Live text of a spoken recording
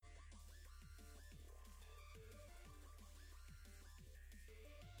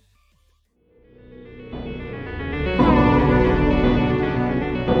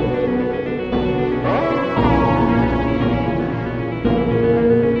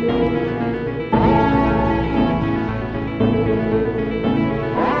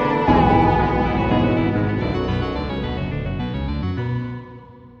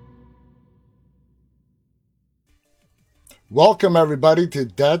Welcome, everybody, to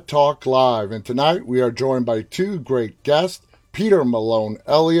Dead Talk Live. And tonight we are joined by two great guests, Peter Malone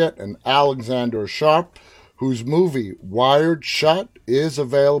Elliott and Alexander Sharp, whose movie Wired Shut is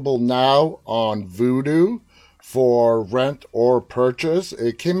available now on Vudu for rent or purchase.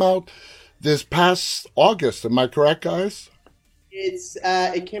 It came out this past August. Am I correct, guys?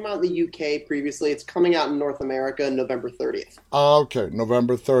 It came out in the UK previously. It's coming out in North America November 30th. Okay,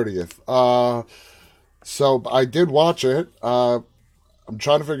 November 30th. So I did watch it. I'm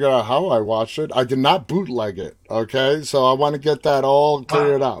trying to figure out how I watched it. I did not bootleg it. Okay, so I want to get that all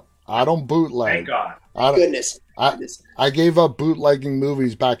cleared up. I don't bootleg. Thank God. I, Goodness. I, Goodness. I gave up bootlegging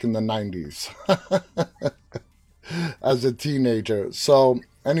movies back in the 90s as a teenager. So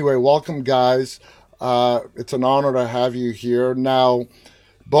anyway, welcome, guys. It's an honor to have you here. Now,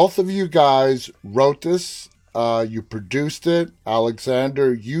 both of you guys wrote this. You produced it.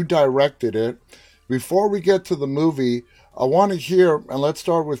 Alexander, you directed it. Before we get to the movie, I want to hear, and let's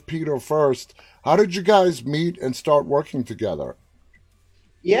start with Peter first. How did you guys meet and start working together?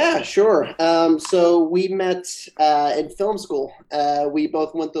 Yeah, sure. So we met in film school. We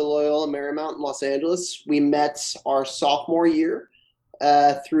both went to Loyola Marymount in Los Angeles. We met our sophomore year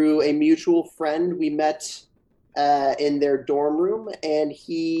through a mutual friend. We met in their dorm room, and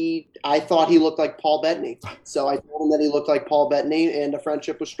I thought he looked like Paul Bettany. So I told him that he looked like Paul Bettany, and a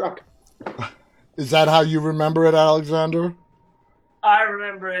friendship was struck. Is that how you remember it, Alexander? I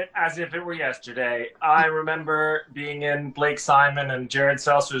remember it as if it were yesterday. I remember being in Blake Simon and Jared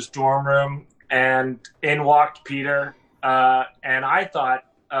Seltzer's dorm room, and in walked Peter. And I thought,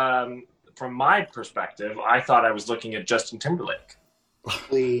 from my perspective, I thought I was looking at Justin Timberlake.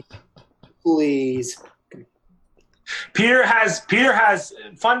 Please, please. Peter has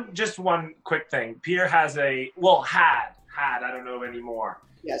fun. Just one quick thing. Peter has had I don't know anymore.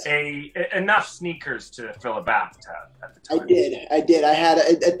 Yes. Enough sneakers to fill a bathtub at the time. I did. I had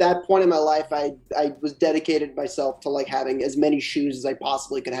at that point in my life, I was dedicated myself to like having as many shoes as I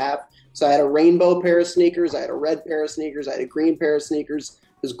possibly could have. So I had a rainbow pair of sneakers, I had a red pair of sneakers, I had a green pair of sneakers.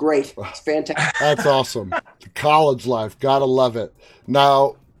 It was great. It's fantastic. That's awesome. The college life, gotta love it.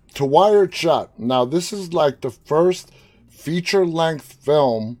 Now, to Wired Shut. Now, this is like the first feature-length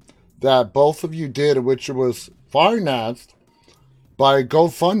film that both of you did, which was financed by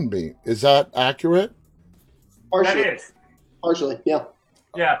GoFundMe. Is that accurate? Partially. That is. Partially, yeah.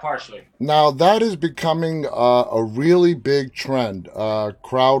 Yeah, partially. Now, that is becoming a really big trend,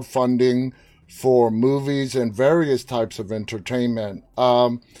 crowdfunding for movies and various types of entertainment.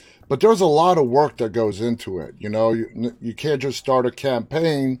 But there's a lot of work that goes into it. You know, you can't just start a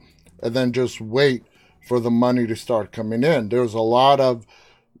campaign and then just wait for the money to start coming in. There's a lot of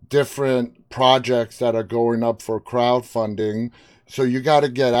different projects that are going up for crowdfunding. So you got to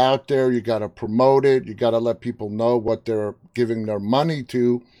get out there, you got to promote it, you got to let people know what they're giving their money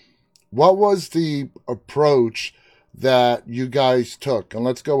to. What was the approach that you guys took? And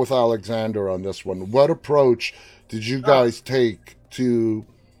let's go with Alexander on this one. What approach did you guys take to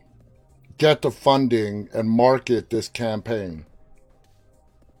get the funding and market this campaign?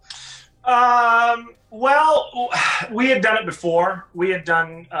 Well, we had done it before. We had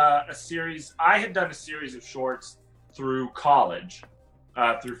done a series. I had done a series of shorts through college,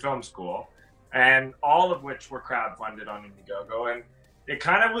 through film school, and all of which were crowdfunded on Indiegogo. And it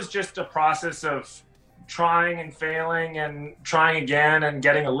kind of was just a process of trying and failing and trying again and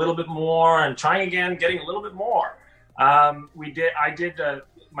getting a little bit more and trying again, getting a little bit more. My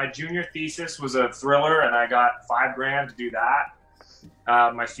junior thesis was a thriller, and I got $5,000 to do that.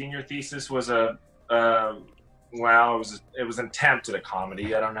 My senior thesis was it was an attempt at a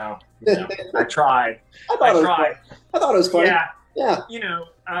comedy. I don't know. I tried. I thought it was funny. Yeah. Yeah.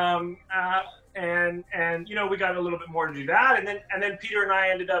 And we got a little bit more to do that, and then Peter and I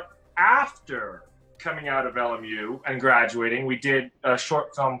ended up, after coming out of LMU and graduating, we did a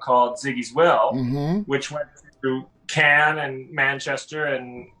short film called Ziggy's Will, which went through Cannes and Manchester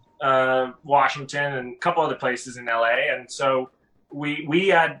and Washington and a couple other places in LA, and so we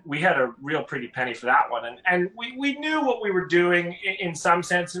had a real pretty penny for that one, and we knew what we were doing in some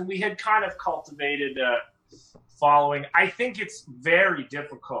sense, and we had kind of cultivated a following. I think it's very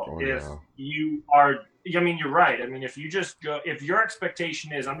difficult if you are. I mean, you're right. I mean, if your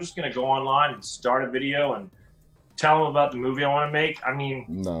expectation is, I'm just going to go online and start a video and tell them about the movie I want to make. I mean,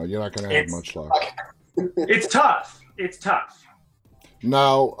 no, you're not going to have much luck. It's tough. It's tough.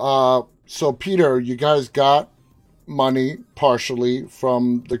 Now, so Peter, you guys got money partially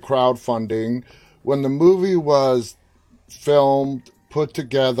from the crowdfunding. When the movie was filmed, put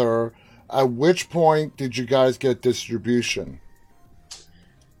together, at which point did you guys get distribution?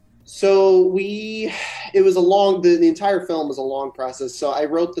 So it was a long, the entire film was a long process. So I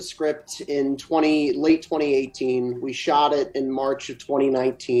wrote the script in late 2018. We shot it in March of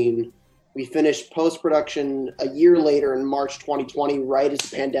 2019. We finished post-production a year later in March 2020, right as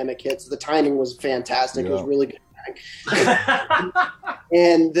the pandemic hit. So the timing was fantastic. It was really good.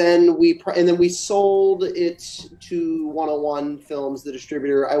 And then we sold it to 101 Films, the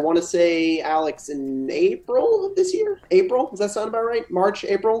distributor. I want to say, Alex, in April of this year. April, does that sound about right? March,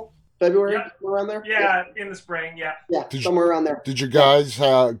 April, February, around there. Yeah, in the spring. Yeah, somewhere around there. Did you guys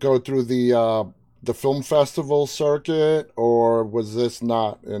go through the film festival circuit, or was this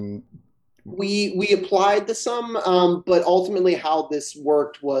not in? We applied to some, but ultimately how this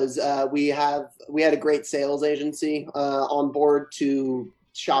worked was we had a great sales agency on board to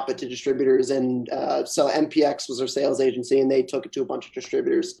shop it to distributors, and so MPX was our sales agency, and they took it to a bunch of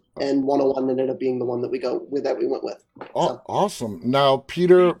distributors, and 101 ended up being the one that we went with. Oh, awesome! Now,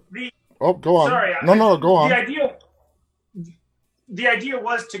 Peter, go on. Sorry, no, go on. The idea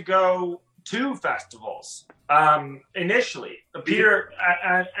was to go to festivals. Initially, Peter,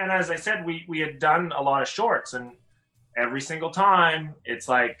 and as I said, we had done a lot of shorts, and every single time it's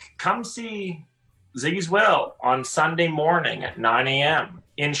like, come see Ziggy's Will on Sunday morning at 9 a.m.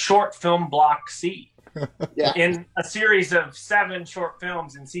 in short film block C. In a series of 7 short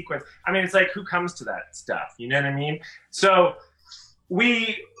films in sequence. I mean, it's like, who comes to that stuff? You know what I mean? So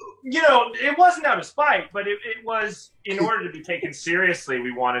it wasn't out of spite, but it was, in order to be taken seriously,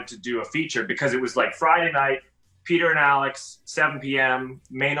 we wanted to do a feature, because it was like Friday night, Peter and Alex, 7 p.m.,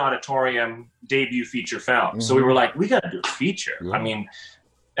 main auditorium, debut feature film. Mm-hmm. So we were like, we got to do a feature. Yeah. I mean,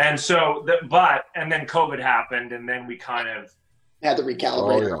 and so, and then COVID happened, and then we kind of had to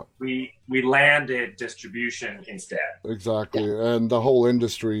recalibrate. Oh, yeah. We landed distribution instead. Exactly. Yeah. And the whole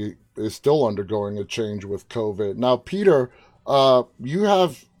industry is still undergoing a change with COVID. Now, Peter, you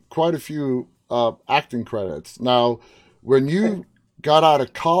have quite a few acting credits. Now, when you got out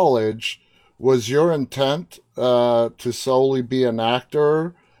of college, was your intent to solely be an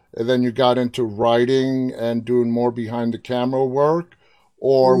actor, and then you got into writing and doing more behind the camera work?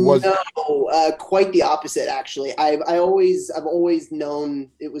 Or was quite the opposite, actually. I've always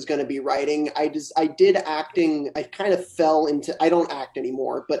known it was going to be writing. I did acting. I kind of fell into, I don't act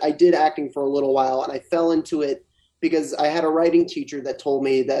anymore, but I did acting for a little while, and I fell into it because I had a writing teacher that told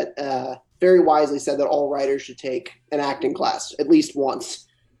me that, very wisely said that all writers should take an acting class at least once,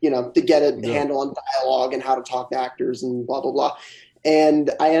 to get a handle on dialogue and how to talk to actors and blah, blah, blah. And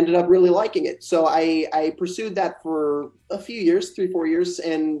I ended up really liking it. So I pursued that for a few years, 3-4 years,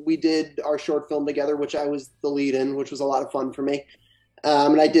 and we did our short film together, which I was the lead in, which was a lot of fun for me.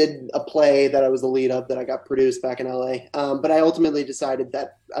 And I did a play that I was the lead of that I got produced back in LA. But I ultimately decided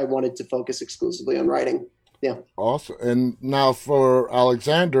that I wanted to focus exclusively on writing. Yeah. Awesome. And now for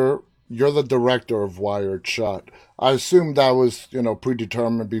Alexander, you're the director of Wired Shut. I assume that was,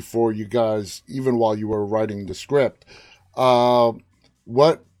 predetermined before you guys, even while you were writing the script.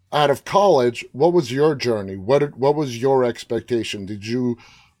 What, out of college, what was your journey? What was your expectation? Did you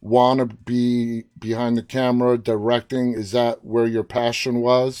want to be behind the camera directing? Is that where your passion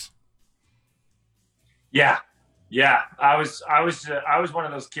was? Yeah. I was one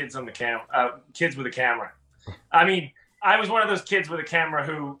of those kids on the kids with a camera. I mean, I was one of those kids with a camera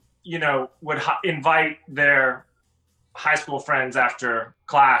who, would invite their high school friends after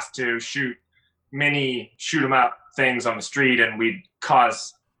class to shoot shoot 'em up things on the street, and we'd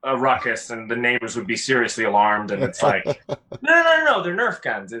cause a ruckus, and the neighbors would be seriously alarmed. And it's like, no, they're Nerf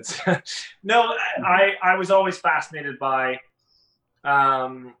guns. It's no, I was always fascinated by,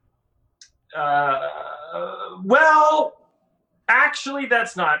 well, actually,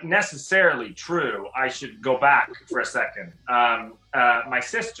 that's not necessarily true. I should go back for a second. My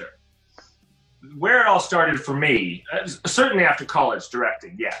sister, where it all started for me, certainly after college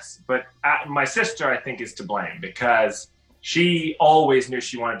directing, yes. But my sister, I think, is to blame, because she always knew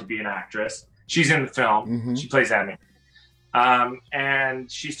she wanted to be an actress. She's in the film. Mm-hmm. She plays Emmy.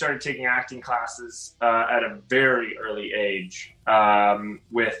 And she started taking acting classes at a very early age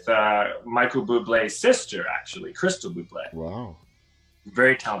with Michael Bublé's sister, actually, Crystal Bublé. Wow.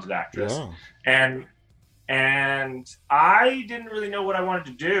 Very talented actress. Yeah. And I didn't really know what I wanted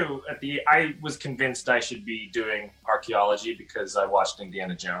to do. I was convinced I should be doing archaeology because I watched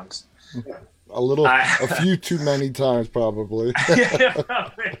Indiana Jones. A few too many times, probably. Yeah,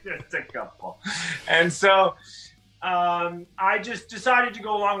 probably just a couple. And so I just decided to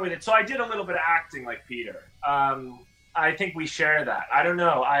go along with it. So I did a little bit of acting like Peter. I think we share that. I don't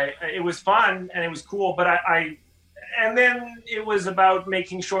know. It was fun and it was cool, but and then it was about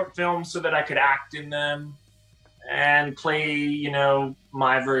making short films so that I could act in them. and play,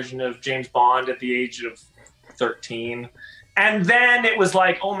 my version of James Bond at the age of 13. And then it was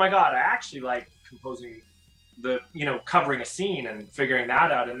like, oh my God, I actually like composing covering a scene and figuring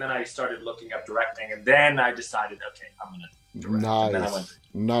that out. And then I started looking up directing, and then I decided, okay, I'm going to direct. Nice. And then I went.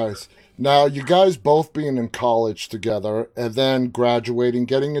 Nice. Now, you guys both being in college together and then graduating,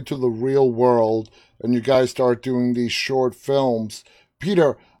 getting into the real world, and you guys start doing these short films.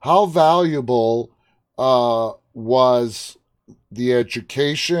 Peter, how valuable was the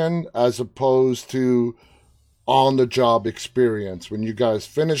education as opposed to on-the-job experience when you guys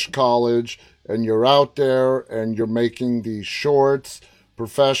finish college and you're out there and you're making these shorts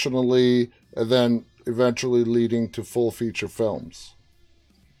professionally and then eventually leading to full feature films?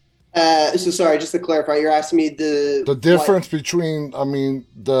 So sorry, just to clarify, you're asking me the difference between,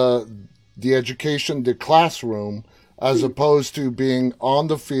 the education, the classroom, as opposed to being on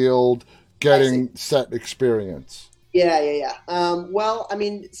the field, getting set experience. Yeah. Well,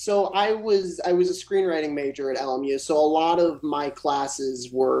 so I was a screenwriting major at LMU, so a lot of my classes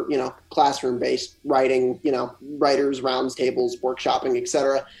were, classroom based writing, writers, rounds tables, workshopping,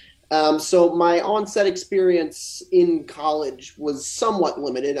 etc. So my on-set experience in college was somewhat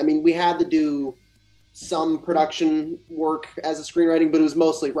limited. We had to do some production work as a screenwriting, but it was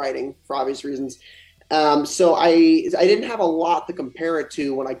mostly writing for obvious reasons. So I didn't have a lot to compare it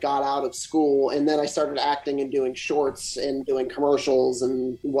to when I got out of school, and then I started acting and doing shorts and doing commercials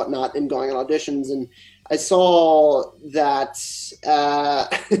and whatnot and going on auditions. And I saw that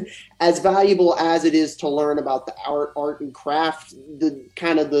as valuable as it is to learn about the art and craft,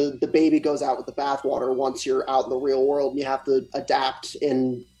 the baby goes out with the bathwater once you're out in the real world, and you have to adapt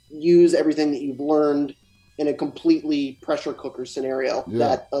and use everything that you've learned in a completely pressure cooker scenario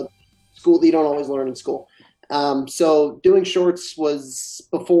that school that you don't always learn in school. So doing shorts was,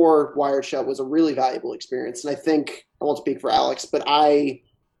 before Wired Shut, was a really valuable experience. And I think, I won't speak for Alex, but I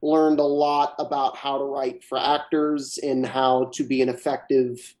learned a lot about how to write for actors and how to be an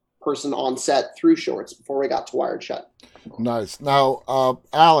effective person on set through shorts before we got to Wired Shut. Nice. Now,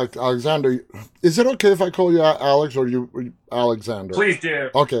 Alexander, is it okay if I call you Alex or you Alexander? Please do.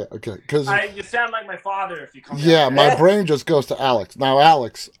 Okay. Because you sound like my father if you call me. Yeah, my brain just goes to Alex. Now,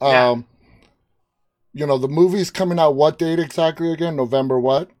 Alex, the movie's coming out what date exactly again? November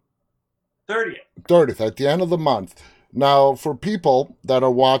what? 30th. 30th, at the end of the month. Now, for people that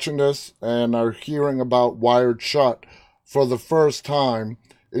are watching this and are hearing about Wired Shut for the first time,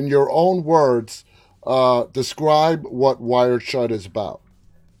 in your own words, describe what Wired Shut is about.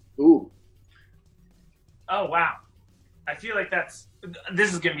 Ooh. Oh, wow. I feel like this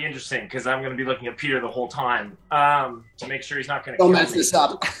is going to be interesting because I'm going to be looking at Peter the whole time to make sure he's not going to don't mess this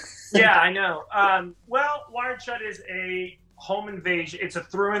up. Yeah, I know. Well, Wired Shut is a home invasion. It's a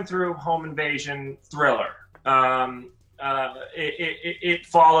through and through home invasion thriller. It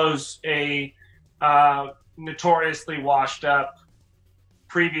follows a notoriously washed up,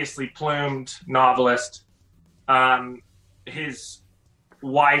 previously plumed novelist. His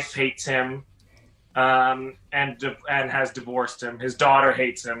wife hates him and has divorced him. His daughter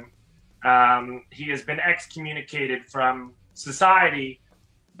hates him. He has been excommunicated from society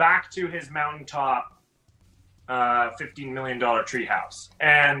back to his mountaintop $15 million treehouse.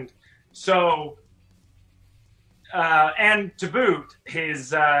 And so, and to boot,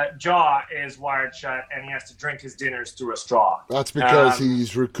 his jaw is wired shut and he has to drink his dinners through a straw. That's because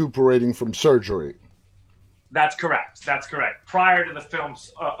he's recuperating from surgery. That's correct. Prior to the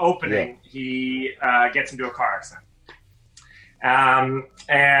film's opening, he gets into a car accident.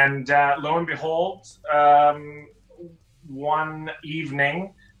 And lo and behold, one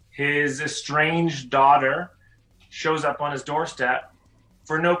evening, his estranged daughter shows up on his doorstep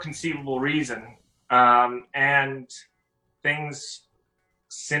for no conceivable reason. And things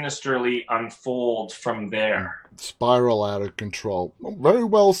sinisterly unfold from there. Spiral out of control. Very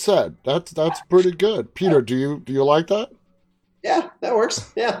well said. That's pretty good. Peter, do you like that? Yeah, that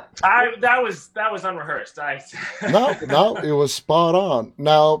works. Yeah. That was unrehearsed. No, it was spot on.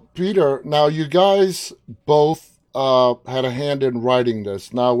 Now, Peter, you guys both had a hand in writing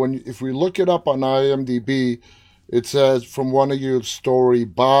this. Now, if we look it up on IMDb, it says from one of you story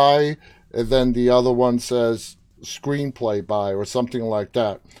by, and then the other one says screenplay by or something like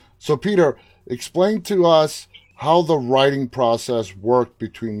that. So, Peter, explain to us how the writing process worked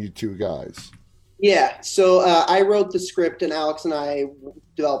between you two guys. Yeah, so I wrote the script and Alex and I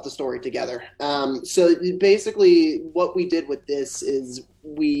developed the story together. So basically what we did with this is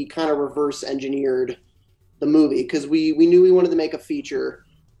we kind of reverse engineered the movie because we knew we wanted to make a feature,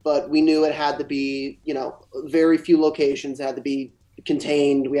 but we knew it had to be, very few locations, it had to be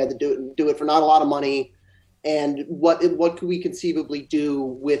contained. We had to do it for not a lot of money. and what could we conceivably do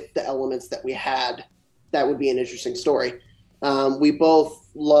with the elements that we had that would be an interesting story. We both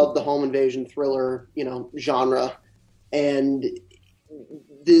love the home invasion thriller, genre, and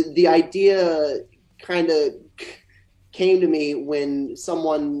the idea kind of came to me when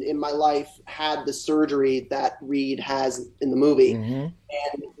someone in my life had the surgery that Reed has in the movie. Mm-hmm.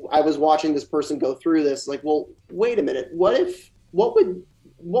 And I was watching this person go through this, like, well, wait a minute. What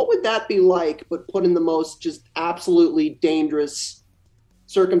would that be like, but put in the most just absolutely dangerous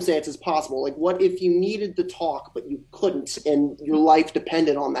circumstances possible? Like, what if you needed to talk, but you couldn't, and your life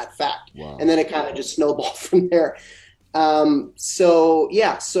depended on that fact? Wow. And then it kind of just snowballed from there. So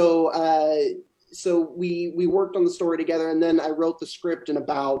we worked on the story together, and then I wrote the script in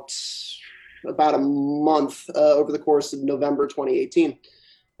about a month over the course of November 2018,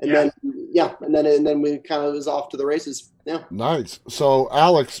 and then we kind of was off to the races. Yeah. Nice. So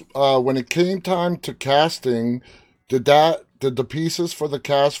Alex, when it came time to casting, did the pieces for the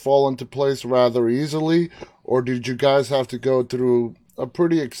cast fall into place rather easily, or did you guys have to go through a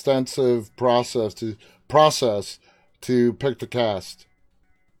pretty extensive process to pick the cast?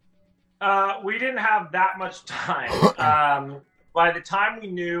 We didn't have that much time. By the time we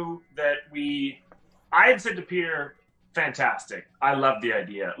knew that I had said to Peter, fantastic. I love the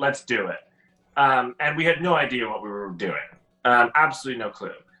idea. Let's do it. And we had no idea what we were doing. Absolutely no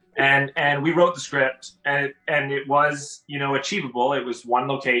clue. And we wrote the script, and it was, achievable. It was one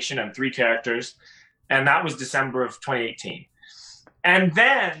location and 3 characters. And that was December of 2018. And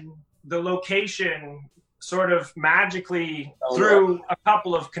then the location sort of magically, through a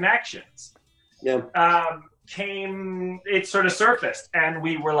couple of connections, it sort of surfaced, and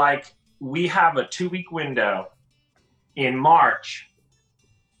we were like, we have a 2-week window in March,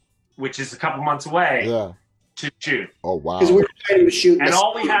 which is a couple months away, to shoot. Oh, wow. Because we were trying to shoot, and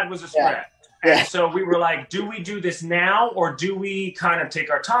all we had was a script. And so we were like, do we do this now, or do we kind of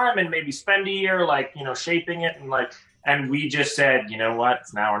take our time and maybe spend a year, shaping it, and we just said, you know what,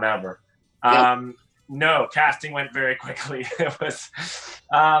 it's now or never. No, casting went very quickly. It was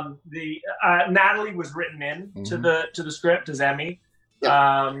Natalie was written in to the script as Emmy.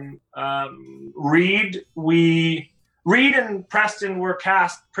 Reed and Preston were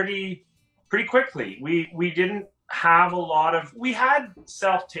cast pretty quickly. We didn't have a lot of. We had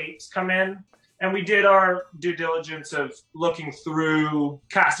self tapes come in, and we did our due diligence of looking through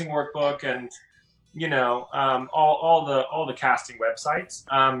casting workbook and all the casting websites.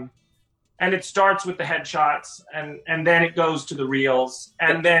 And it starts with the headshots, and then it goes to the reels,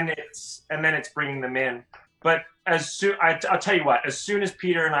 and then it's bringing them in. But I'll tell you what, as soon as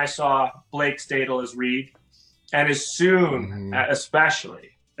Peter and I saw Blake Stadel as Reed, and as soon,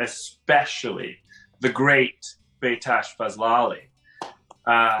 especially the great Beytash Fazlali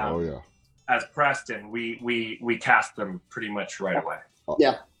as Preston, we cast them pretty much right away.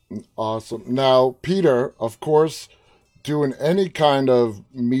 Yeah. Awesome. Now, Peter, of course, doing any kind of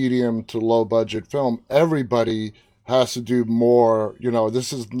medium to low budget film, everybody has to do more.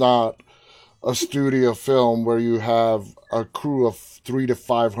 This is not a studio film where you have a crew of 300 to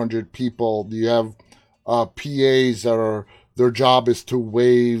 500 people. You have PAs their job is to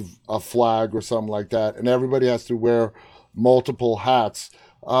wave a flag or something like that, and everybody has to wear multiple hats.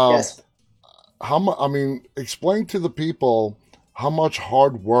 Yes. Explain to the people how much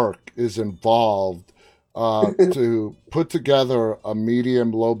hard work is involved to put together a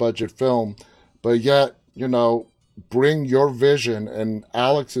medium low budget film, but yet bring your vision and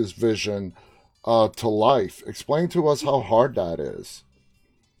Alex's vision to life. Explain to us how hard that is.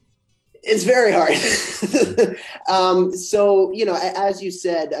 It's very hard. So as you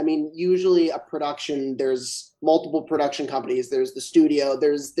said, usually a production, there's multiple production companies, there's the studio,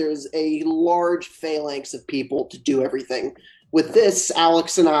 there's a large phalanx of people to do everything. With this,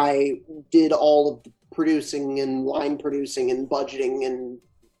 Alex and I did all of the producing and line producing and budgeting and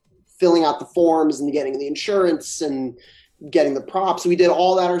filling out the forms and getting the insurance and getting the props. We did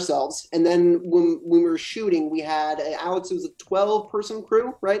all that ourselves. And then when we were shooting, we had Alex, it was a 12-person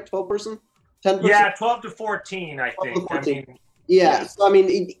crew, right? 12-person? 10-person? Yeah, 12 to 14, I think. 14. Yeah. So,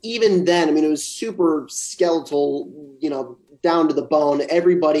 even then, it was super skeletal, down to the bone.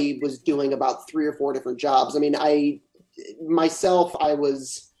 Everybody was doing about 3 or 4 different jobs. I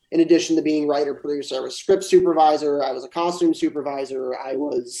was, in addition to being writer, producer, I was script supervisor, I was a costume supervisor, I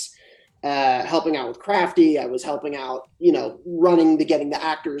was helping out with Crafty, I was helping out, getting the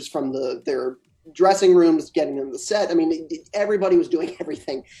actors from their dressing rooms, getting them to the set. Everybody was doing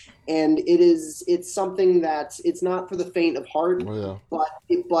everything. And it's something that it's not for the faint of heart,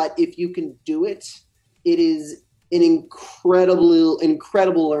 but if you can do it, it is an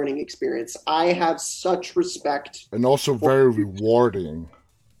incredible learning experience. I have such respect. And also very rewarding.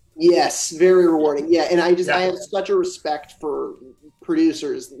 Yes, very rewarding. Yeah, and I have such a respect for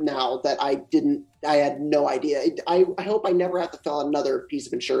producers now that I had no idea. I hope I never have to fill out another piece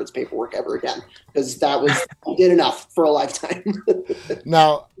of insurance paperwork ever again, because that was did enough for a lifetime.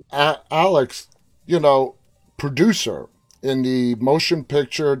 Now, Alex, producer in the motion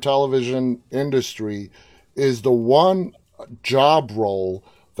picture television industry is the one job role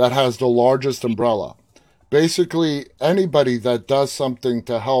that has the largest umbrella. Basically, anybody that does something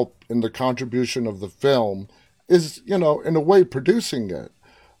to help in the contribution of the film is, in a way, producing it.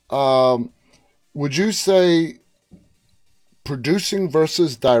 Would you say producing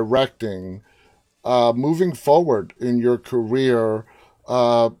versus directing, moving forward in your career,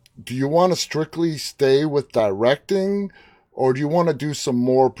 do you want to strictly stay with directing, or do you want to do some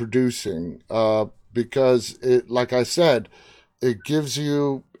more producing? Because like I said, it gives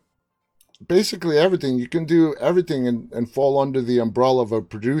you basically everything. You can do everything and fall under the umbrella of a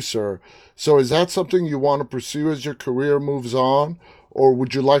producer. So is that something you want to pursue as your career moves on, or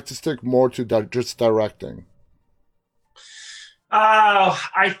would you like to stick more to just directing?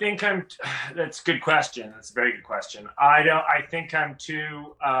 I think that's a good question. That's a very good question. I think I'm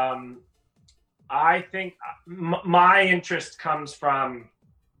too, I think my interest comes from,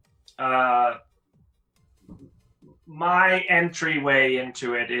 my entryway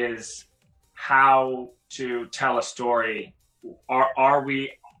into it is how to tell a story. Are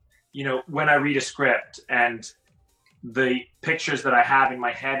we, when I read a script and the pictures that I have in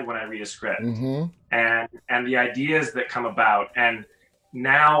my head when I read a script, Mm-hmm. and the ideas that come about, and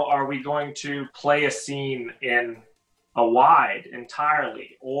now are we going to play a scene in a wide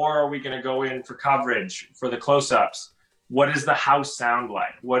entirely, or are we going to go in for coverage for the close-ups? What does the house sound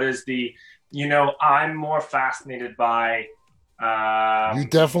like? What is the, I'm more fascinated by you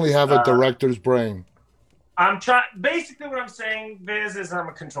definitely have a director's brain. I'm trying. Basically, what I'm saying, Viz, is I'm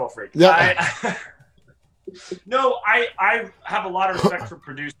a control freak. Yeah. No, I have a lot of respect for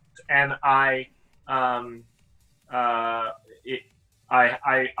producers, and I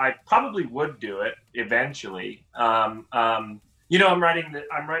probably would do it eventually. I'm writing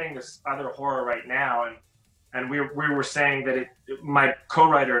this other horror right now, and we were saying that my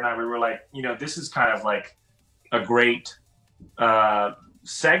co-writer and I, we were like, this is kind of like a great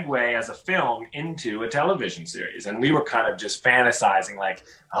segue as a film into a television series, and we were kind of just fantasizing like,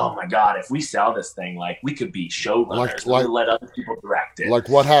 oh my god, if we sell this thing, like we could be showrunners, like let other people direct it, like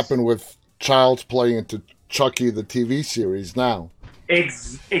what happened with Child's Play into Chucky the TV series now.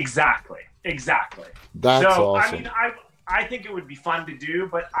 Exactly That's awesome. I think it would be fun to do,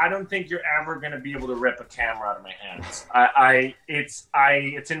 but I don't think you're ever going to be able to rip a camera out of my hands.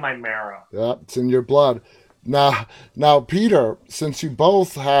 It's in my marrow. Yeah, it's in your blood. Now, Peter, since you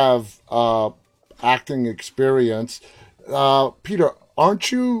both have acting experience, Peter,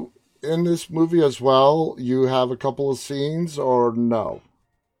 aren't you in this movie as well? You have a couple of scenes, or no?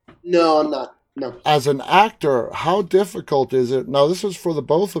 No, I'm not. No. As an actor, how difficult is it? Now, this is for the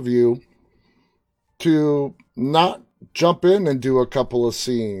both of you to not jump in and do a couple of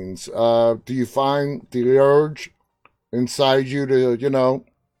scenes. Do you find the urge inside you to,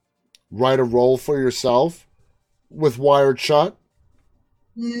 write a role for yourself with Wired Shut?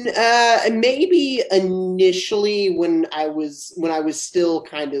 Maybe initially when I was still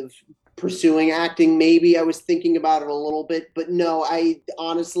kind of pursuing acting, maybe I was thinking about it a little bit, but no, I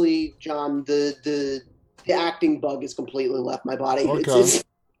honestly, John, the acting bug has completely left my body. Okay. It's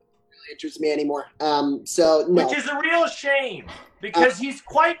really interests me anymore. So no. Which is a real shame, because he's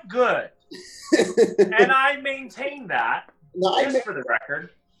quite good, and I maintain that. Just for the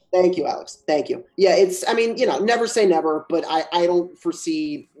record. Thank you, Alex. Thank you. Yeah, never say never, but I don't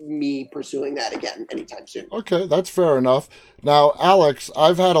foresee me pursuing that again anytime soon. Okay, that's fair enough. Now, Alex,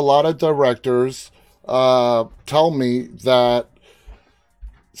 I've had a lot of directors tell me that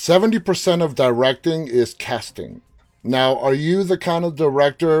 70% of directing is casting. Now, are you the kind of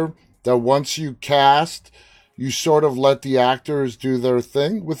director that once you cast, you sort of let the actors do their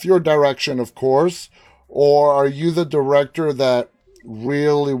thing with your direction, of course? Or are you the director that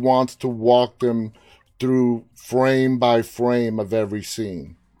really wants to walk them through frame by frame of every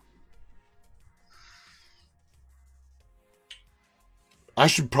scene? I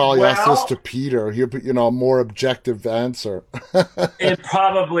should probably ask this to Peter. He'll, a more objective answer.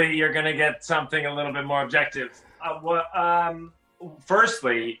 Probably you're going to get something a little bit more objective.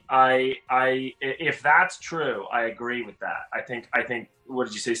 Firstly, if that's true, I agree with that. I think. What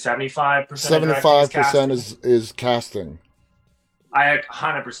did you say? 75%. 75% is casting. I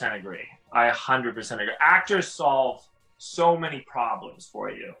 100% agree. I 100% agree. Actors solve so many problems for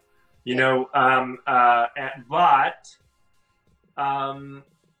you, you know. I'm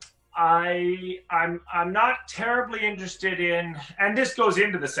not terribly interested in, and this goes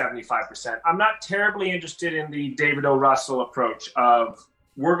into the 75%. I'm not terribly interested in the David O. Russell approach of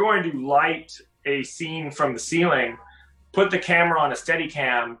we're going to light a scene from the ceiling, put the camera on a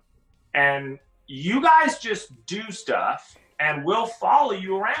Steadicam, and you guys just do stuff, and we'll follow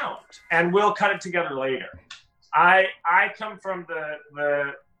you around, and we'll cut it together later. I come from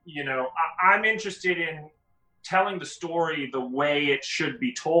the you know, I'm interested in telling the story the way it should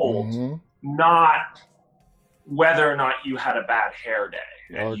be told, not whether or not you had a bad hair day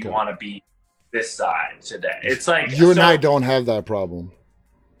and you want to be this side today. It's like you and I don't have that problem.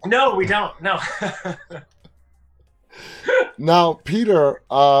 No, we don't. No. Now, Peter,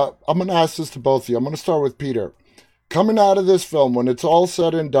 I'm going to ask this to both of you. I'm going to start with Peter. Coming out of this film, when it's all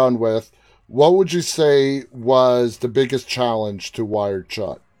said and done with, what would you say was the biggest challenge to Wired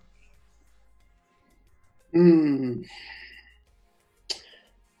Shut?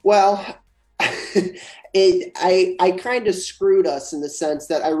 Well, I kind of screwed us in the sense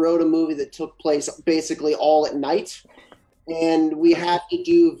that I wrote a movie that took place basically all at night, and we had to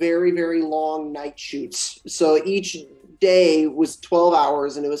do very, very long night shoots. So each day was 12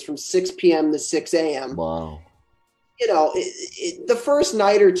 hours, and it was from 6 p.m. to 6 a.m. Wow. You know, the first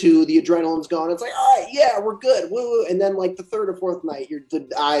night or two, the adrenaline's gone. It's like, all right, yeah, we're good. Woo-woo. And then like the third or fourth night, the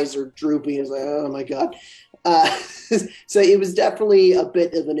eyes are droopy. It's like, oh my God. So it was definitely a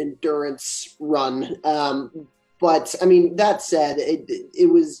bit of an endurance run. But I mean, that said,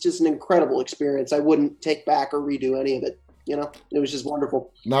 it was just an incredible experience. I wouldn't take back or redo any of it. You know, it was just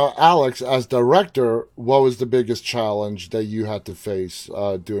wonderful. Now, Alex, as director, what was the biggest challenge that you had to face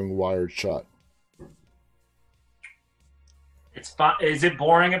doing Wired Shut? It's fun. Is it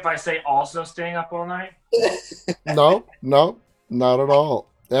boring if I say also staying up all night? No, not at all.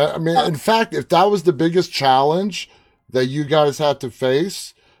 I mean, in fact, if that was the biggest challenge that you guys had to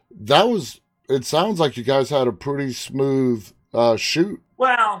face, it sounds like you guys had a pretty smooth shoot.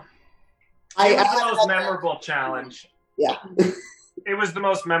 Well, it was the most memorable challenge. Yeah. It was the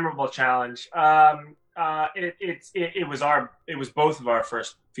most memorable challenge. It was both of our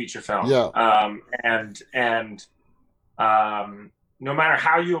first feature films. Yeah. And no matter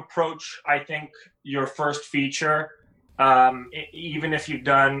how you approach, I think, your first feature, even if you've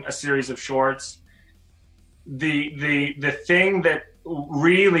done a series of shorts, the thing that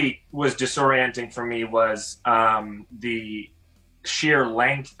really was disorienting for me was the sheer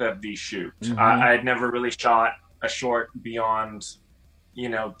length of these shoots. I had never really shot a short beyond,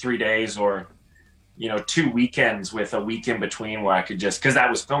 3 days or, 2 weekends with a week in between where I could just, because that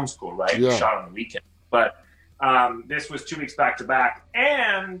was film school, right? Yeah. Shot on the weekend. But this was 2 weeks back to back,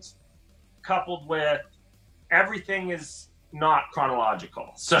 and coupled with everything is not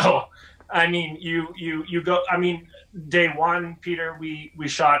chronological. So, I mean, you go, I mean, day one, Peter, we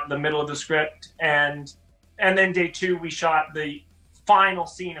shot the middle of the script, and then day two, we shot the final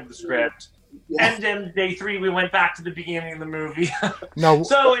scene of the script. Yeah. And then day three, we went back to the beginning of the movie. No.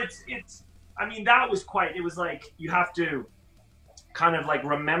 So it's, I mean, that was it was like, you have to kind of like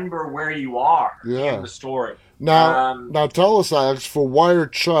remember where you are in the story. Now tell us, Alex, for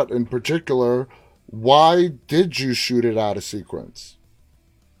Wired Shut in particular, why did you shoot it out of sequence?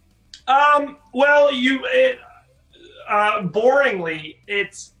 Well, boringly,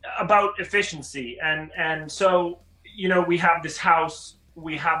 it's about efficiency. And so, we have this house,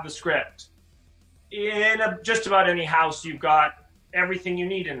 we have the script. In just about any house, you've got everything you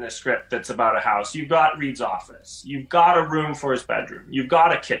need in this script that's about a house. You've got Reed's office. You've got a room for his bedroom. You've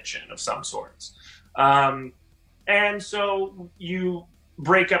got a kitchen of some sorts. And so you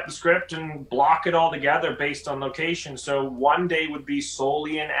break up the script and block it all together based on location. So one day would be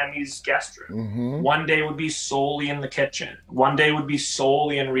solely in Emmy's guest room. Mm-hmm. One day would be solely in the kitchen. One day would be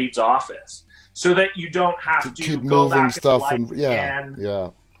solely in Reed's office. So that you don't have to keep go moving back stuff and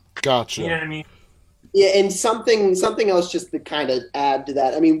gotcha. You know what I mean? Yeah, and something else just to kind of add to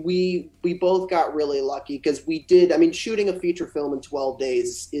that. I mean, we both got really lucky because shooting a feature film in 12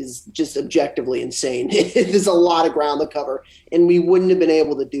 days is just objectively insane. There's a lot of ground to cover, and we wouldn't have been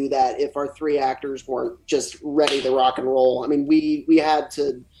able to do that if our 3 actors weren't just ready to rock and roll. I mean, we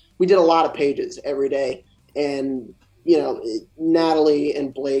did a lot of pages every day, and Natalie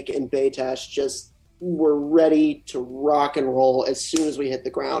and Blake and Baytash just were ready to rock and roll as soon as we hit the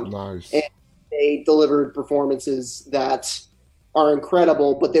ground. Nice. And they delivered performances that are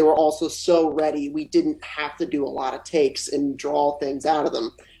incredible, but they were also so ready. We didn't have to do a lot of takes and draw things out of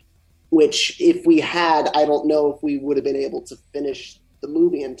them, which if we had, I don't know if we would have been able to finish the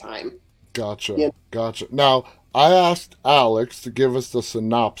movie in time. Gotcha. Yeah. Gotcha. Now, I asked Alex to give us the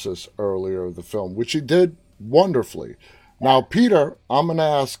synopsis earlier of the film, which he did wonderfully. Now, Peter, I'm going to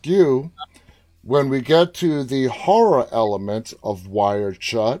ask you, when we get to the horror elements of Wired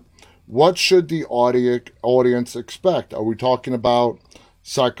Shut, what should the audience expect? Are we talking about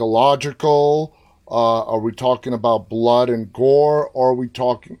psychological? Are we talking about blood and gore? Or are we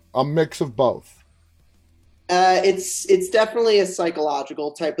talking a mix of both? It's definitely a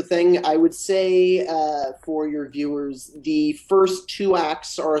psychological type of thing. I would say for your viewers, the first two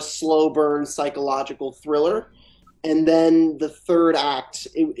acts are a slow burn psychological thriller, and then the third act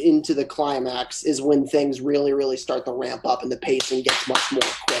into the climax is when things really, really start to ramp up and the pacing gets much more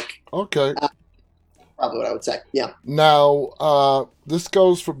quick. Okay. Probably what I would say. Yeah. Now, this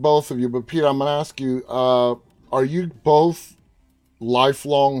goes for both of you, but Peter, I'm going to ask you, are you both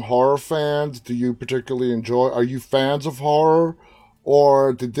lifelong horror fans? Do you particularly are you fans of horror?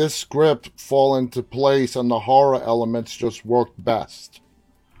 Or did this script fall into place and the horror elements just worked best?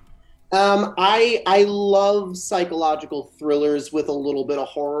 I love psychological thrillers with a little bit of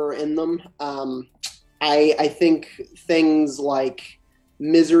horror in them. I think things like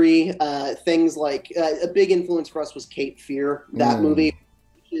Misery, things like a big influence for us was Cape Fear, that movie,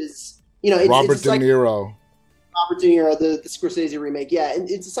 which is, Robert De Niro. Robert De Niro, the Scorsese remake. Yeah, and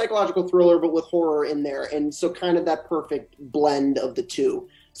it's a psychological thriller, but with horror in there, and so kind of that perfect blend of the two.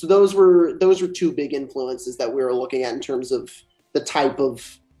 So those were two big influences that we were looking at in terms of the type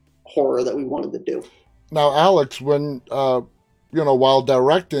of horror that we wanted to do. Now, Alex, when while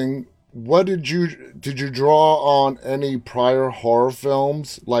directing, what did you draw on any prior horror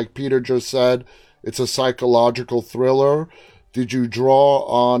films? Like Peter just said, it's a psychological thriller. Did you draw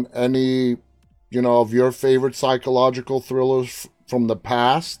on any, of your favorite psychological thrillers from the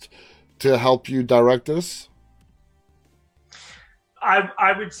past to help you direct this?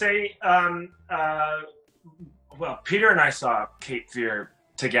 I would say, Peter and I saw Cape Fear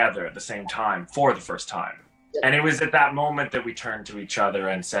together at the same time for the first time. And it was at that moment that we turned to each other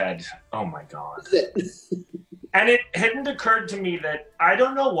and said, oh my God. And it hadn't occurred to me that, I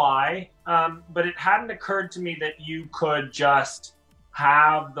don't know why, but it hadn't occurred to me that you could just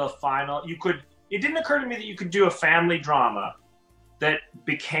have the final, it didn't occur to me that you could do a family drama that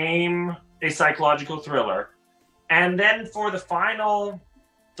became a psychological thriller. And then for the final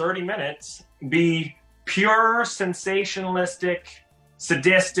 30 minutes, be pure, sensationalistic,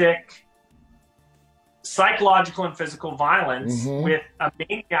 sadistic, psychological and physical violence with a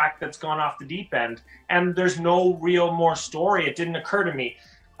maniac that's gone off the deep end, and there's no real more story. It didn't occur to me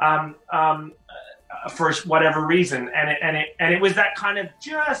for whatever reason, and it was that kind of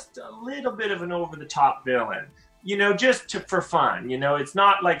just a little bit of an over the top villain, just for fun. It's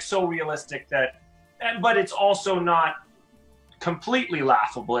not like so realistic but it's also not completely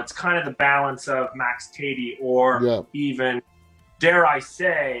laughable. It's kind of the balance of Max Cady or even, dare I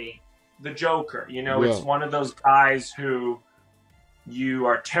say, the Joker. It's one of those guys who you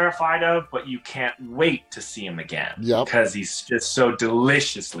are terrified of, but you can't wait to see him again because he's just so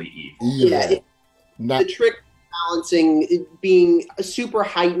deliciously evil. The trick balancing it being super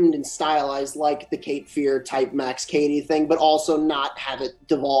heightened and stylized like the Cape Fear type Max Cady thing, but also not have it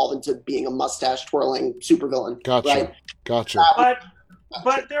devolve into being a mustache twirling supervillain. Gotcha. Right? Gotcha.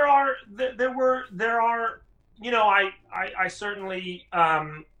 But there are I certainly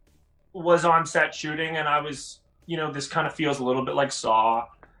was on set shooting, and I was, this kind of feels a little bit like Saw,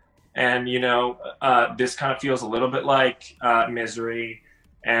 and this kind of feels a little bit like Misery,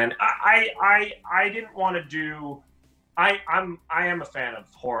 and I didn't want to do. I am a fan of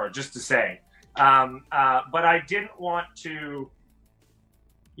horror, just to say, but I didn't want to.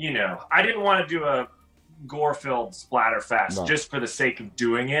 I didn't want to do a gore-filled splatter fest just for the sake of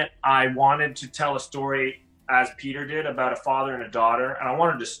doing it. I wanted to tell a story, as Peter did, about a father and a daughter, and I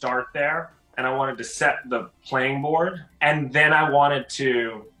wanted to start there, and I wanted to set the playing board, and then I wanted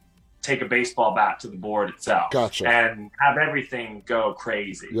to take a baseball bat to the board itself and have everything go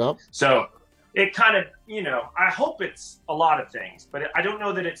crazy. So it kind of, I hope it's a lot of things, but I don't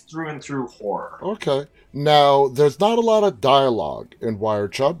know that it's through and through horror. Okay. Now, there's not a lot of dialogue in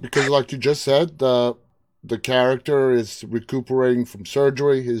Wired Shut because, like you just said, the character is recuperating from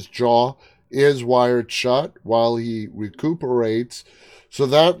surgery. His jaw is wired shut while he recuperates. So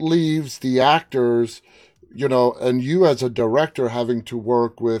that leaves the actors, and you as a director having to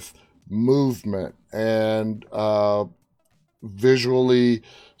work with movement and visually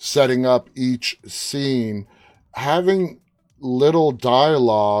setting up each scene. Having little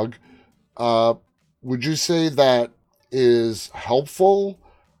dialogue, would you say that is helpful,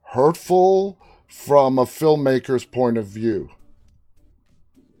 hurtful from a filmmaker's point of view?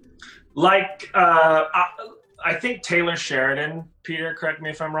 Like, I think Taylor Sheridan, Peter, correct me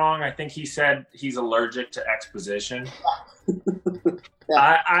if I'm wrong. I think he said he's allergic to exposition.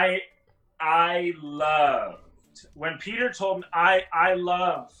 Yeah. I loved when Peter told me. I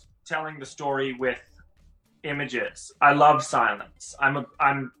love telling the story with images. I love silence.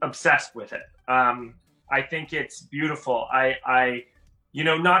 I'm obsessed with it. I think it's beautiful.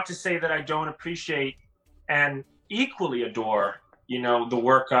 Not to say that I don't appreciate and equally adore, the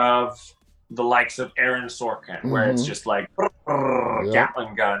work of the likes of Aaron Sorkin, where it's just like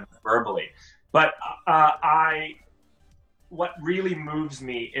Gatling gun verbally. But what really moves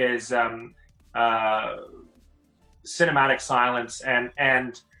me is cinematic silence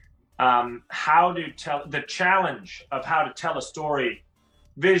and how to tell the challenge of how to tell a story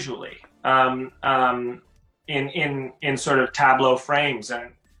visually in sort of tableau frames.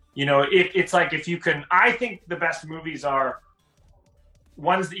 And it's like, if you can, I think the best movies are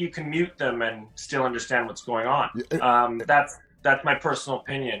ones that you can mute them and still understand what's going on. That's my personal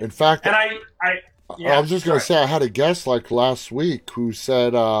opinion. In fact, and I was just going to say, I had a guest like last week who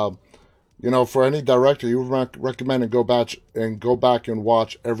said, for any director, you would recommend go back and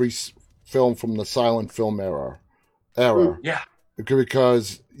watch every film from the silent film era. Yeah.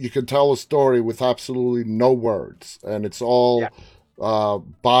 Because you can tell a story with absolutely no words, and it's all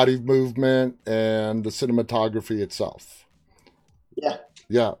body movement and the cinematography itself.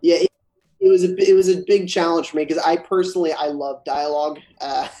 Yeah. It was a big challenge for me because I love dialogue.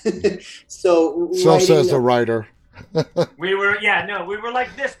 So says the writer. we were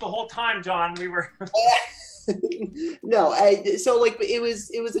like this the whole time, John. We were. No,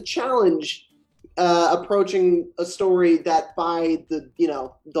 it was a challenge approaching a story that by the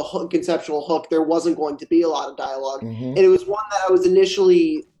hook, conceptual hook, there wasn't going to be a lot of dialogue, and it was one that I was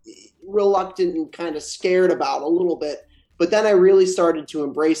initially reluctant and kind of scared about a little bit. But then I really started to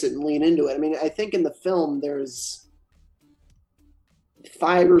embrace it and lean into it. I mean, I think in the film there's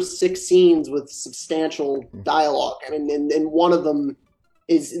 5 or 6 scenes with substantial dialogue. I mean, and one of them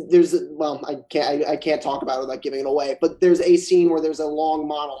is I can't talk about it without giving it away. But there's a scene where there's a long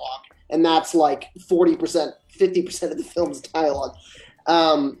monologue, and that's like 40%, 50% of the film's dialogue.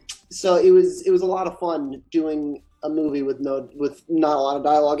 So it was a lot of fun doing a movie with not a lot of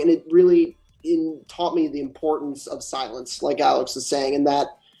dialogue, and it really taught me the importance of silence, like Alex was saying, and that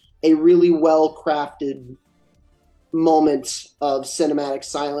a really well-crafted moment of cinematic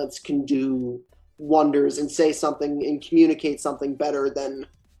silence can do wonders and say something and communicate something better than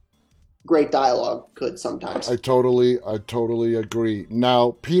great dialogue could sometimes. I totally agree.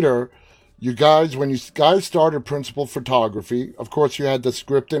 Now, Peter, when you guys started Principal Photography, of course you had the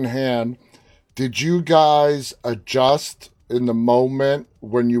script in hand. Did you guys adjust in the moment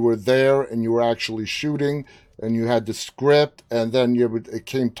when you were there and you were actually shooting and you had the script, and then it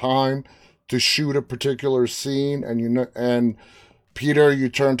came time to shoot a particular scene, and Peter, you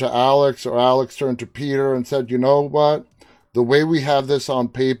turned to Alex, or Alex turned to Peter and said, you know what, the way we have this on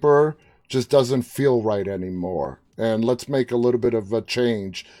paper just doesn't feel right anymore, and let's make a little bit of a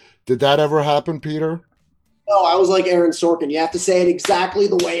change. Did that ever happen, Peter? No, I was like Aaron Sorkin. You have to say it exactly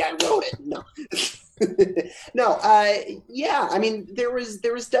the way I wrote it. No. No, yeah. I mean, there was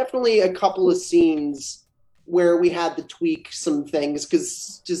definitely a couple of scenes where we had to tweak some things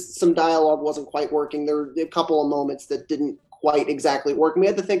because just some dialogue wasn't quite working. There were a couple of moments that didn't quite exactly work. And we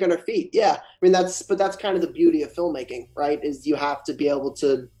had to think on our feet. Yeah, I mean that's kind of the beauty of filmmaking, right? Is you have to be able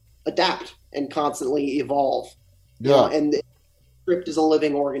to adapt and constantly evolve. Yeah, and the script is a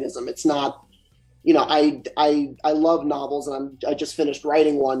living organism. It's not. I love novels, and I just finished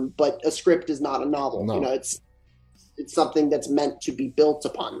writing one, but a script is not a novel. No. It's something that's meant to be built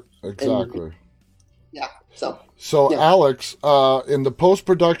upon. Exactly. And, yeah. So yeah. Alex, in the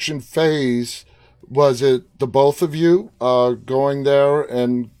post-production phase, was it the both of you going there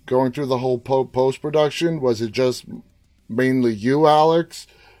and going through the whole post-production? Was it just mainly you, Alex?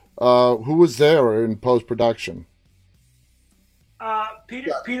 Who was there in post-production?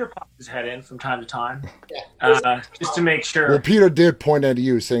 Peter popped his head in from time to time, yeah. Just to make sure. Well, Peter did point at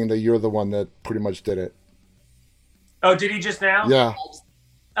you, saying that you're the one that pretty much did it. Oh, did he just now? Yeah.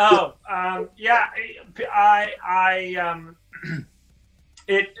 Oh, yeah.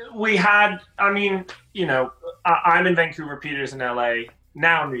 We had. I mean, I'm in Vancouver. Peter's in LA,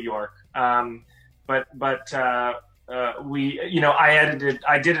 now New York. But I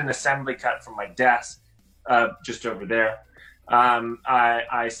did an assembly cut from my desk, just over there.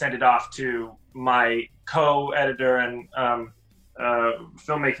 I sent it off to my co-editor and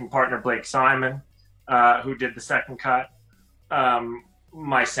filmmaking partner, Blake Simon, who did the second cut.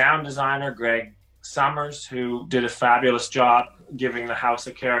 My sound designer, Greg Summers, who did a fabulous job giving the house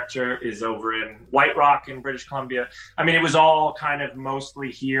a character, is over in White Rock in British Columbia. I mean, it was all kind of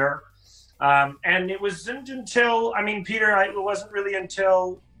mostly here. And it wasn't until, I mean, Peter, it wasn't really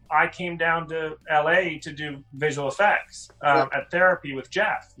until I came down to LA to do visual effects at Therapy with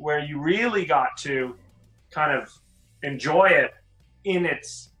Jeff, where you really got to kind of enjoy it in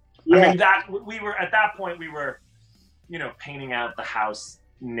its, I mean, that we were, at that point, we were, you know, painting out the house,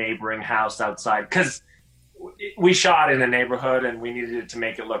 neighboring house outside, because we shot in a neighborhood and we needed to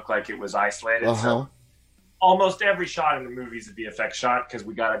make it look like it was isolated. So almost every shot in the movie is a VFX shot, because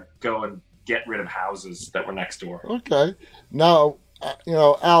we got to go and get rid of houses that were next door. Okay. Now, you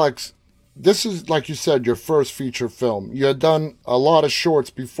know, Alex, this is, like you said, your first feature film. You had done a lot of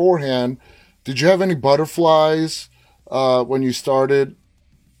shorts beforehand. Did you have any butterflies when you started,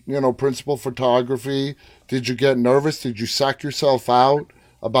 you know, principal photography? Did you get nervous? Did you psych yourself out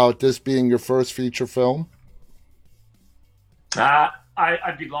about this being your first feature film?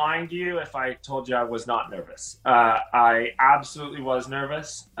 I'd be lying to you if I told you I was not nervous. I absolutely was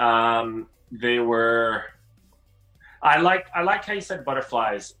nervous. They were... I like how you said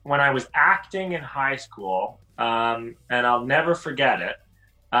butterflies. When I was acting in high school, and I'll never forget it,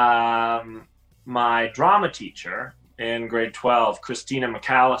 my drama teacher in grade 12, Christina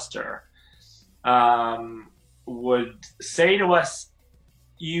McAllister, would say to us,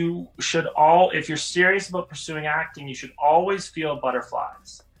 you should if you're serious about pursuing acting, you should always feel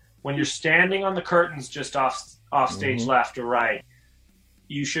butterflies. When you're standing on the curtains just off stage left or right,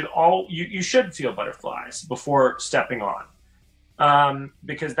 you should you should feel butterflies before stepping on,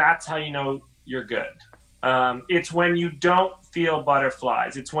 because that's how you know you're good. It's when you don't feel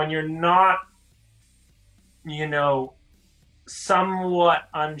butterflies. It's when you're not, you know, somewhat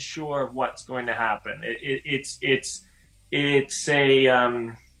unsure of what's going to happen. It's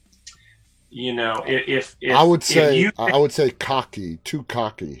a you know, if I would say cocky, too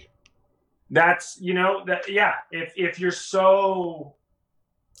cocky. That's, you know, that, yeah. If you're so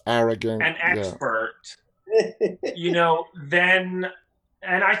arrogant, an expert, you know, then,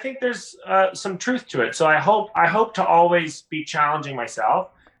 and I think there's some truth to it. So I hope to always be challenging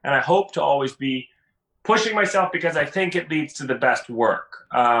myself, and I hope to always be pushing myself, because I think it leads to the best work.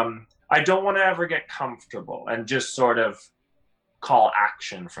 I don't want to ever get comfortable and just sort of call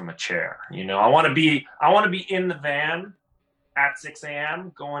action from a chair. You know, I want to be in the van at 6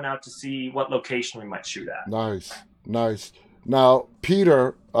 a.m. going out to see what location we might shoot at. Nice. Now,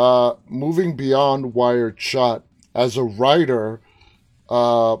 Peter, moving beyond Wired Shut, as a writer,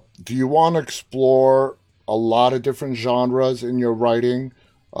 do you want to explore a lot of different genres in your writing,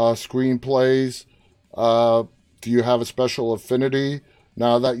 screenplays? Do you have a special affinity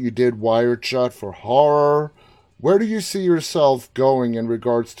now that you did Wired Shut for horror? Where do you see yourself going in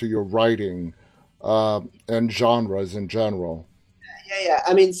regards to your writing and genres in general? Yeah.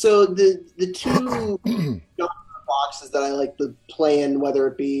 I mean, so the two genre boxes that I like to play in, whether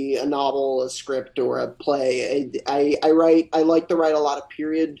it be a novel, a script, or a play, I like to write a lot of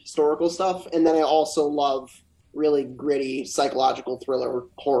period historical stuff, and then I also love really gritty psychological thriller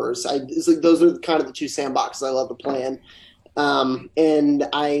horrors. Those are kind of the two sandboxes I love to play in, and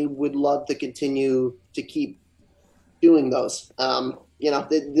I would love to continue to keep doing those. You know,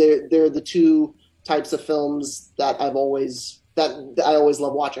 they're the two types of films that I always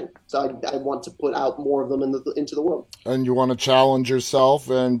love watching. So I want to put out more of them into the world. And you want to challenge yourself,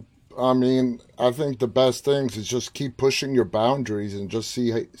 and I mean, I think the best things is just keep pushing your boundaries and just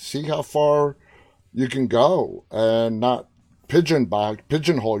see how far you can go, and not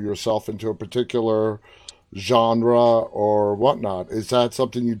pigeonhole yourself into a particular genre or whatnot. Is that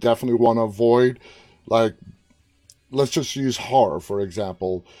something you definitely want to avoid? Like, let's just use horror, for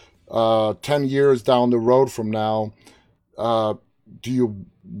example. 10 years down the road from now, do you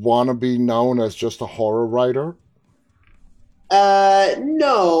want to be known as just a horror writer?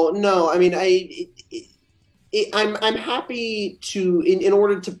 No. I mean, I'm happy to, in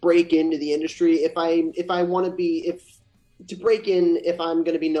order to break into the industry, if I want to be, to break in, if I'm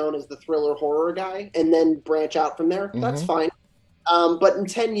going to be known as the thriller horror guy and then branch out from there, that's fine. But in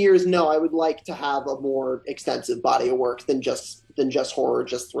 10 years, no, I would like to have a more extensive body of work than just horror,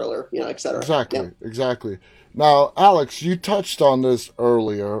 just thriller, you know, et cetera. Exactly. Now, Alex, you touched on this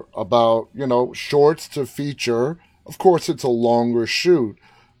earlier about, you know, shorts to feature. Of course, it's a longer shoot,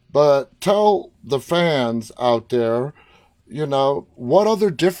 but tell the fans out there, you know, what other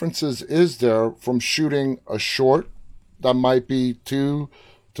differences is there from shooting a short that might be 2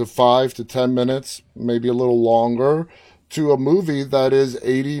 to 5 to 10 minutes, maybe a little longer, to a movie that is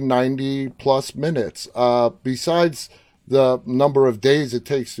 80, 90 plus minutes? Besides the number of days it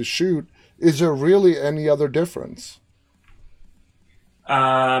takes to shoot, Is there really any other difference?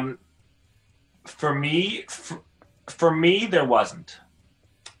 For me, there wasn't,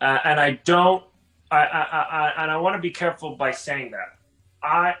 and I don't. I want to be careful by saying that.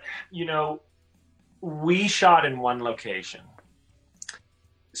 We shot in one location,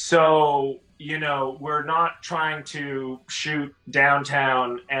 so we're not trying to shoot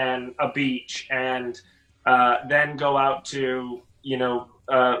downtown and a beach and then go out to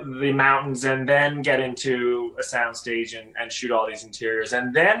the mountains and then get into a soundstage and shoot all these interiors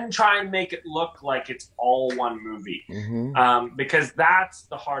and then try and make it look like it's all one movie. Mm-hmm. Because that's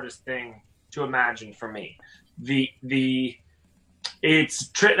the hardest thing to imagine for me.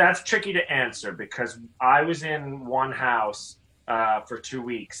 That's tricky to answer because I was in one house for 2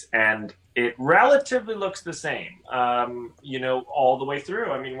 weeks and it relatively looks the same, all the way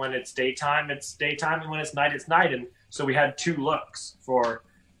through. I mean, when it's daytime, it's daytime, and when it's night. And so we had 2 looks for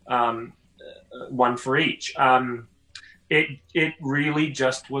one for each. It really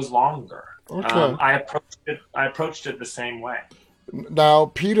just was longer. Okay. I approached it the same way. Now,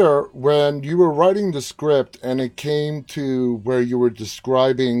 Peter, when you were writing the script and it came to where you were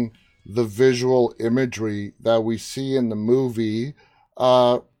describing the visual imagery that we see in the movie,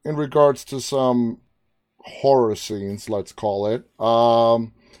 in regards to some horror scenes, let's call it,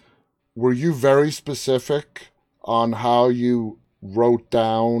 were you very specific on how you wrote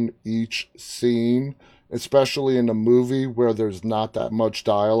down each scene, especially in a movie where there's not that much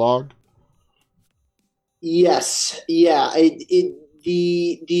dialogue? Yes, yeah.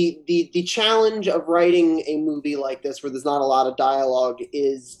 The challenge of writing a movie like this, where there's not a lot of dialogue,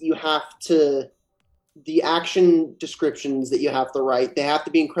 is the action descriptions that you have to write, they have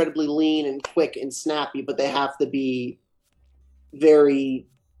to be incredibly lean and quick and snappy, but they have to be very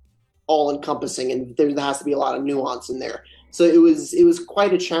all-encompassing, and there has to be a lot of nuance in there. So it was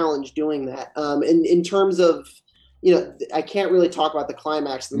quite a challenge doing that. In terms of, I can't really talk about the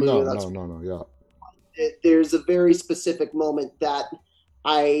climax of the movie. No, yeah. There's a very specific moment that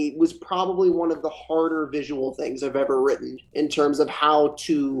I was probably one of the harder visual things I've ever written in terms of how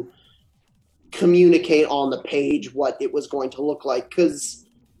to communicate on the page what it was going to look like, because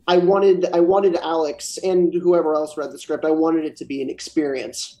I wanted Alex and whoever else read the script, I wanted it to be an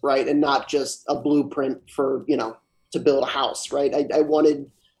experience, right, and not just a blueprint for to build a house, right. I wanted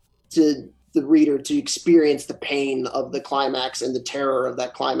the reader to experience the pain of the climax and the terror of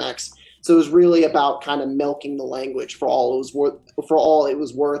that climax. So it was really about kind of milking the language for all it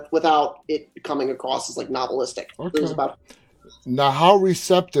was worth, without it coming across as like novelistic. Okay. It was about. Now, how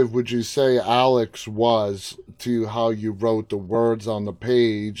receptive would you say Alex was to how you wrote the words on the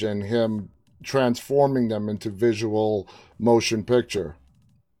page and him transforming them into visual motion picture?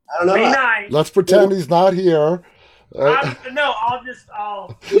 I don't know. Be nice. Let's pretend he's not here. I'll just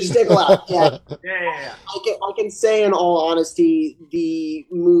take a laugh. Yeah. Yeah. I can say in all honesty, the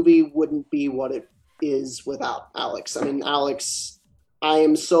movie wouldn't be what it is without Alex. I mean, Alex, I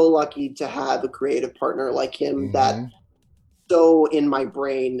am so lucky to have a creative partner like him that so in my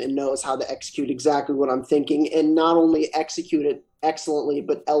brain and knows how to execute exactly what I'm thinking, and not only execute it excellently,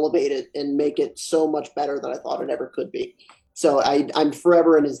 but elevate it and make it so much better than I thought it ever could be. So I'm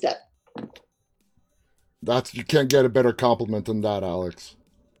forever in his debt. You can't get a better compliment than that, Alex.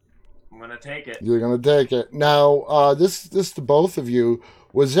 I'm gonna take it. You're gonna take it. Now, this to both of you.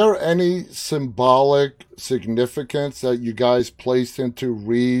 Was there any symbolic significance that you guys placed into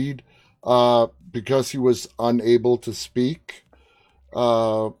Reed because he was unable to speak?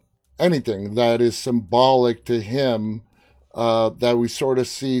 Anything that is symbolic to him that we sort of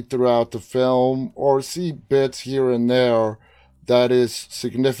see throughout the film, or see bits here and there that is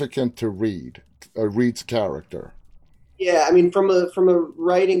significant to Reed's character? Yeah, I mean, from a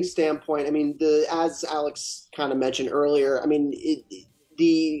writing standpoint, I mean, as Alex kind of mentioned earlier, I mean,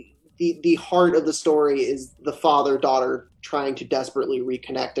 the heart of the story is the father-daughter trying to desperately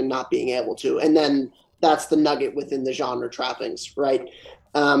reconnect and not being able to, and then that's the nugget within the genre trappings, right?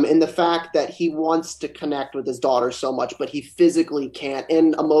 And the fact that he wants to connect with his daughter so much, but he physically can't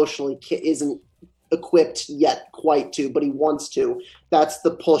and emotionally isn't equipped yet quite to, but he wants to. That's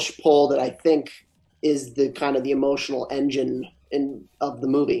the push-pull that I think is the kind of the emotional engine of the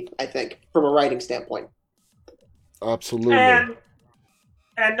movie, I think, from a writing standpoint. Absolutely.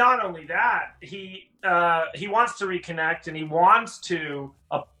 And not only that, he wants to reconnect, and he wants to.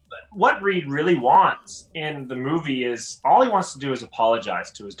 What Reed really wants in the movie is all he wants to do is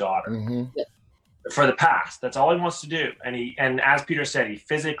apologize to his daughter for the past. That's all he wants to do, and as Peter said, he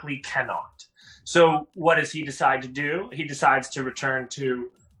physically cannot. So what does he decide to do? He decides to return to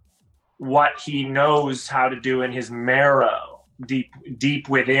what he knows how to do in his marrow, deep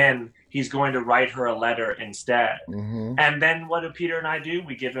within he's going to write her a letter instead. Mm-hmm. And then what do Peter and I do?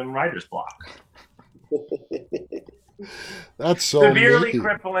 We give him writer's block. That's so severely neat.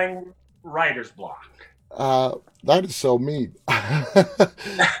 crippling writer's block. That is so neat.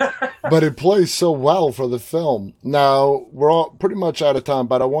 But it plays so well for the film. Now, we're all pretty much out of time,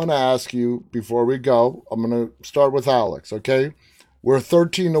 but I want to ask you before we go, I'm going to start with Alex, okay? We're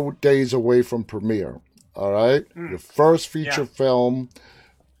 13 days away from premiere, all right? Your first feature film.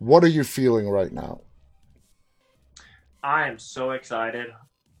 What are you feeling right now? I am so excited.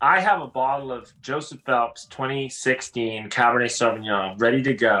 I have a bottle of Joseph Phelps 2016 Cabernet Sauvignon ready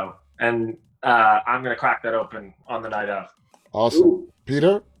to go. And I'm going to crack that open on the night of. Awesome. Ooh.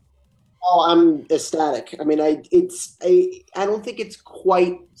 Peter? Oh, I'm ecstatic. I mean, I don't think it's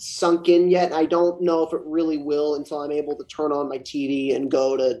quite sunk in yet. I don't know if it really will until I'm able to turn on my TV and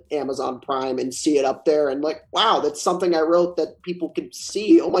go to Amazon Prime and see it up there and like, wow, that's something I wrote that people could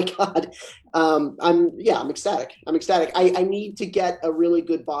see. Oh my God. I'm ecstatic. I'm ecstatic. I need to get a really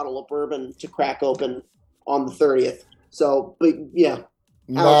good bottle of bourbon to crack open on the 30th. So, but yeah.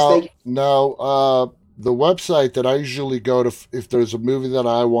 Alex, thank you. The website that I usually go to if there's a movie that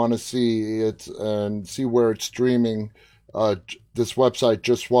I want to see and see where it's streaming, this website,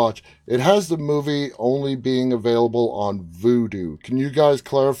 Just Watch, it has the movie only being available on Vudu. Can you guys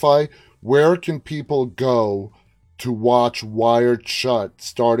clarify where can people go to watch Wired Shut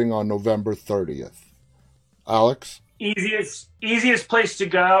starting on November 30th? Alex? Easiest place to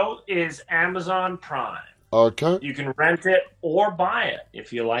go is Amazon Prime. Okay. You can rent it or buy it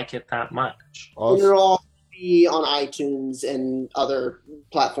if you like it that much. Awesome. It'll all be on iTunes and other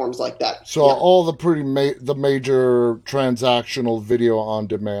platforms like that. So all the the major transactional video on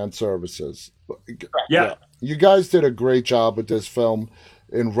demand services. Yeah. You guys did a great job with this film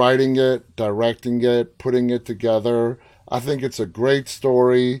in writing it, directing it, putting it together. I think it's a great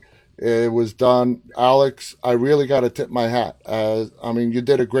story. It was done. Alex, I really got to tip my hat. You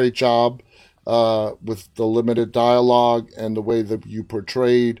did a great job. With the limited dialogue and the way that you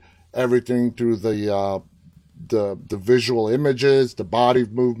portrayed everything through the visual images, the body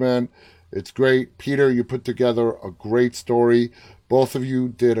movement. It's great. Peter, you put together a great story. Both of you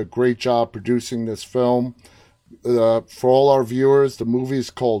did a great job producing this film. For all our viewers, the movie is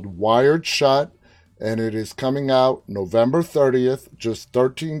called Wired Shut, and it is coming out November 30th, just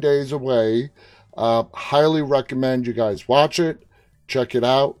 13 days away. Highly recommend you guys watch it. Check it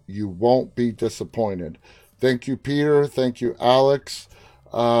out. You won't be disappointed. Thank you, Peter. Thank you, Alex.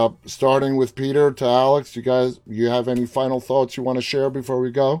 Starting with Peter to Alex, you have any final thoughts you want to share before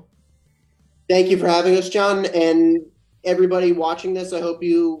we go? Thank you for having us, John. And everybody watching this, I hope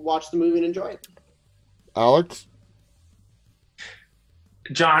you watch the movie and enjoy it. Alex?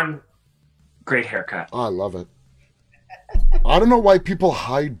 John, great haircut. Oh, I love it. I don't know why people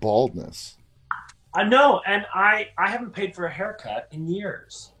hide baldness. I know, and I haven't paid for a haircut in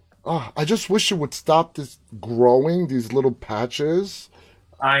years. Oh, I just wish it would stop this growing, these little patches.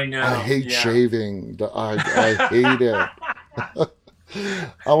 I know. I hate shaving. I hate it.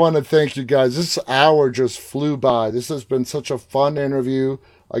 I want to thank you guys. This hour just flew by. This has been such a fun interview.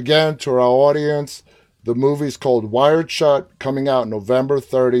 Again, to our audience, the movie's called Wired Shut, coming out November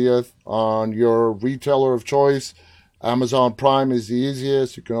 30th on your retailer of choice. Amazon Prime is the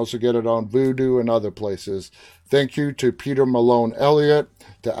easiest. You can also get it on Vudu and other places. Thank you to Peter Malone Elliott,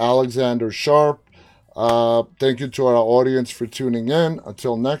 to Alexander Sharp. Thank you to our audience for tuning in.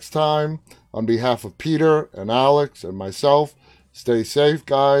 Until next time, on behalf of Peter and Alex and myself, stay safe,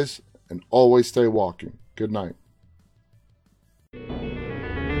 guys, and always stay walking. Good night.